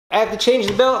I have to change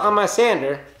the belt on my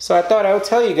sander, so I thought I would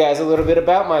tell you guys a little bit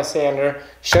about my sander,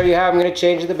 show you how I'm going to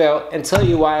change the belt, and tell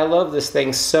you why I love this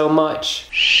thing so much.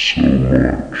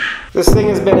 This thing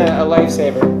has been a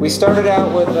lifesaver. We started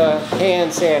out with a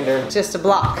hand sander. Just a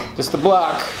block. Just a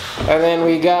block. And then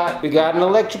we got an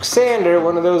electric sander,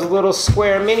 one of those little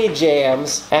square mini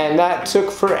jams, and that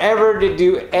took forever to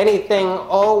do anything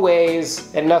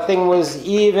always, and nothing was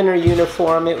even or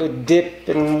uniform. It would dip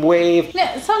and wave.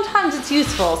 Yeah, sometimes it's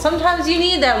useful. Sometimes you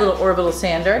need that little orbital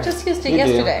sander. I just used it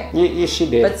yesterday. Yes, you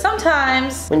did. But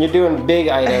sometimes when you're doing big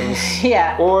items,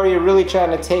 yeah, or you're really trying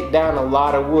to take down a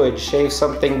lot of wood, shave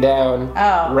something down,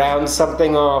 round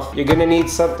something off, you're gonna need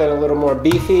something a little more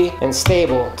beefy and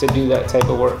stable to do that type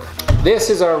of work.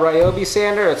 This is our Ryobi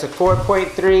sander. It's a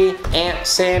 4.3 amp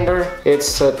sander.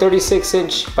 It's a 36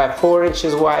 inch by 4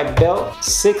 inches wide belt,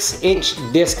 6-inch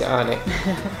disc on it.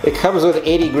 It comes with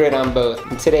 80 grit on both,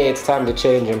 and today it's time to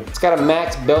change them. It's got a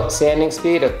max belt sanding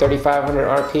speed of 3,500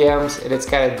 RPMs, and it's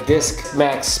got a disc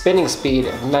max spinning speed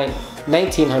of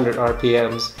 1900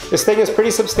 RPMs. This thing is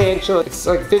pretty substantial. It's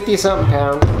like 50-something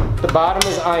pounds. The bottom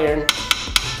is iron.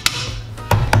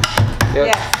 Yep.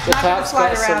 Yeah, the top's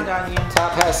got some,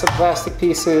 top has some plastic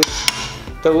pieces.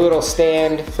 The little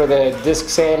stand for the disc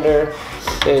sander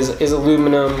is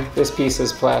aluminum. This piece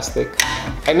is plastic.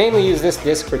 I mainly use this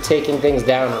disc for taking things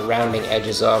down or rounding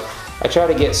edges off. I try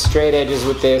to get straight edges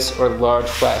with this or large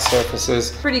flat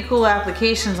surfaces. Pretty cool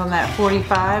applications on that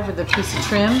 45 with a piece of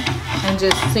trim and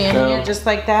just sanding it just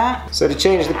like that. So to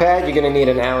change the pad, you're gonna need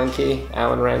an Allen key,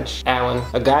 Allen wrench. Allen,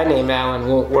 a guy named Allen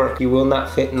won't work. You will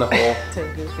not fit in the hole. So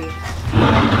goofy.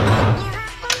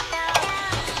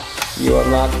 You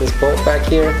unlock this bolt back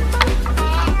here.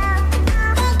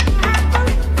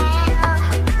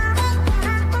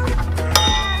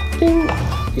 Ding.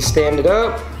 You stand it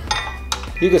up.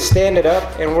 You could stand it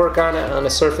up and work on it on a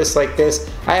surface like this.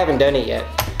 I haven't done it yet,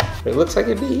 but it looks like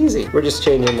it'd be easy. We're just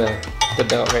changing the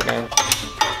belt right now.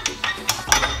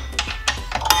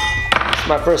 It's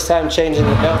my first time changing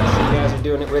the belt, so you guys are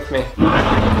doing it with me.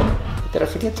 Did I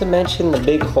forget to mention the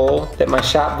big hole that my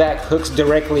shop vac hooks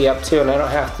directly up to, and I don't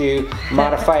have to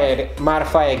modify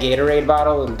a Gatorade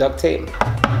bottle and duct tape?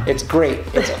 It's great.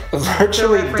 It's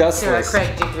virtually dustless. To our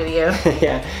Craig jig video.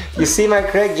 Yeah, you see my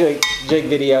Craig jig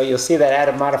video, you'll see that I had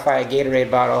to modify a Gatorade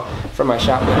bottle for my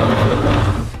shop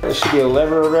vac. There should be a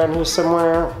lever around here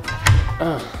somewhere.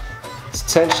 It's a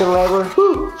tension lever.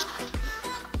 Woo!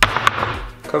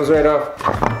 Comes right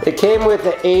off. It came with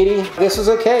the 80. This was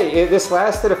okay. This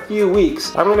lasted a few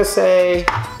weeks. I'm gonna say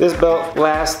this belt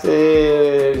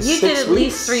lasted 6 weeks. You did at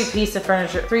least 3 pieces of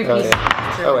furniture. 3 pieces of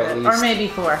furniture with it, or maybe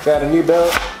 4. Got a new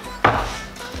belt.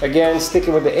 Again,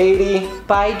 sticking with the 80.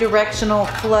 Bi-directional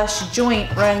flush joint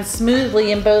runs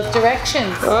smoothly in both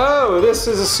directions. Oh, this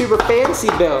is a super fancy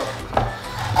belt.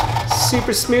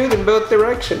 Super smooth in both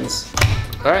directions.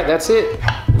 All right, that's it.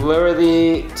 Lower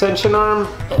the tension arm.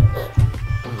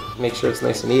 Make sure it's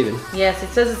nice and even. Yes, it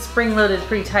says it's spring-loaded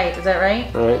pretty tight. Is that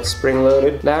right? All right,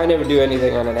 spring-loaded. Now I never do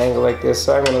anything on an angle like this,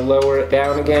 so I'm gonna lower it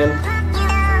down again.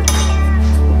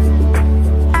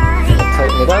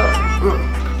 Tighten it up.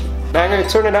 Now I'm gonna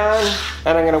turn it on,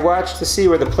 and I'm gonna watch to see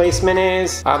where the placement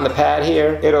is on the pad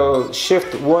here. It'll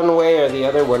shift one way or the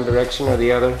other, one direction or the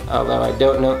other, although I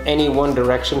don't know any One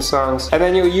Direction songs. And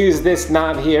then you'll use this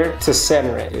knob here to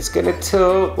center it. It's gonna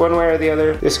tilt one way or the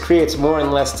other. This creates more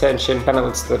and less tension, kind of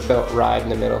lets the belt ride in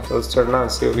the middle. So let's turn it on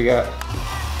and see what we got.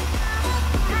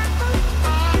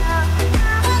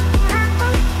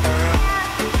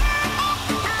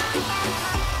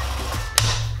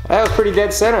 That was pretty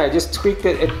dead center. I just tweaked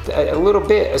it a little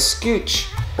bit, a scooch.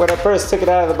 When I first took it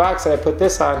out of the box and I put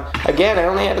this on, again, I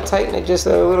only had to tighten it just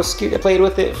a little scoot. I played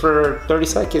with it for 30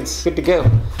 seconds. Good to go.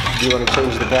 Do you want to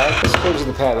change the pad? Let's change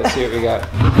the pad. Let's see what we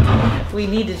got. We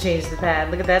need to change the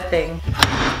pad. Look at that thing.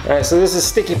 All right, so this is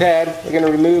sticky pad. We're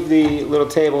gonna remove the little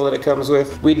table that it comes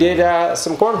with. We did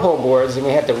some cornhole boards, and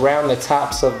we had to round the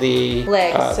tops of the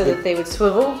legs so that they would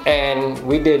swivel. And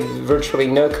we did virtually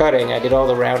no cutting. I did all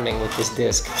the rounding with this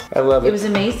disc. I love it. It was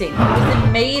amazing. It was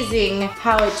amazing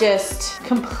how it just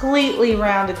completely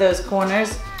rounded those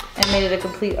corners and made it a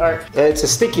complete arc. It's a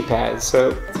sticky pad,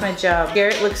 so. That's my job.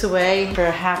 Garrett looks away for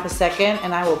half a second,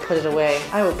 and I will put it away.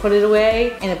 I will put it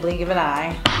away in a blink of an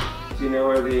eye. Do you know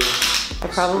where the... I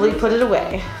probably put it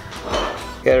away.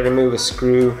 Gotta remove a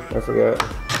screw, I forgot.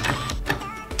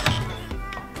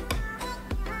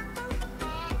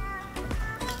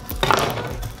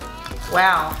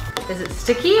 Wow. Is it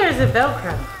sticky or is it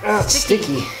Velcro? Oh, it's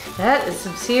sticky. That is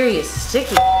some serious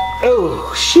sticky.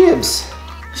 Oh, shibs.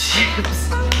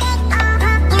 Shibs.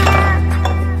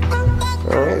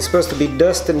 Alright, It's supposed to be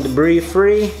dust and debris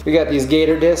free. We got these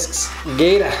gator discs.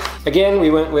 Gator. Again,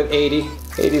 we went with 80.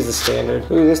 80 is the standard.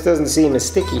 Ooh, this doesn't seem as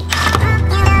sticky. Put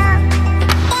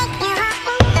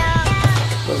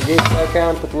the gator back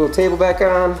on, put the little table back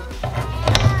on.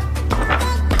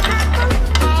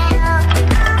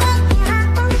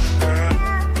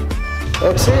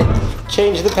 That's it.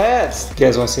 Change the pads. You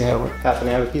guys want to see how it happen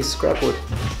to have a piece of scrap wood?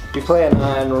 We plan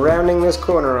on rounding this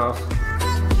corner off.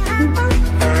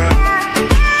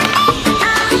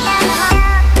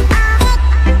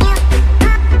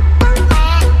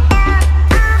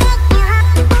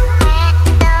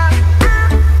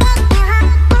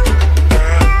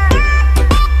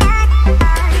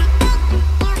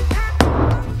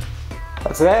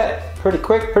 That's that. Pretty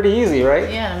quick, pretty easy,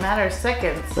 right? Yeah, in a matter of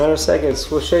seconds. Matter of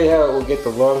seconds. We'll show you how it will get the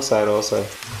long side also.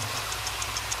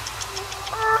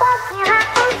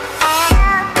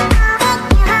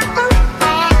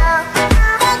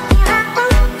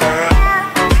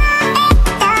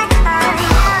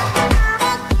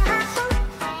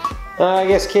 I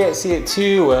guess can't see it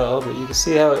too well, but you can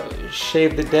see how it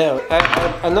shaved it down.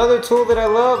 Another tool that I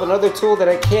love, another tool that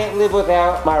I can't live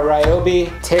without, my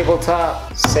Ryobi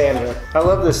tabletop sander. I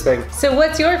love this thing. So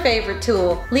what's your favorite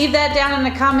tool? Leave that down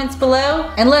in the comments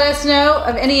below and let us know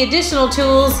of any additional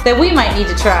tools that we might need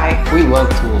to try. We love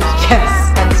tools.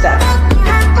 Yes, and stuff.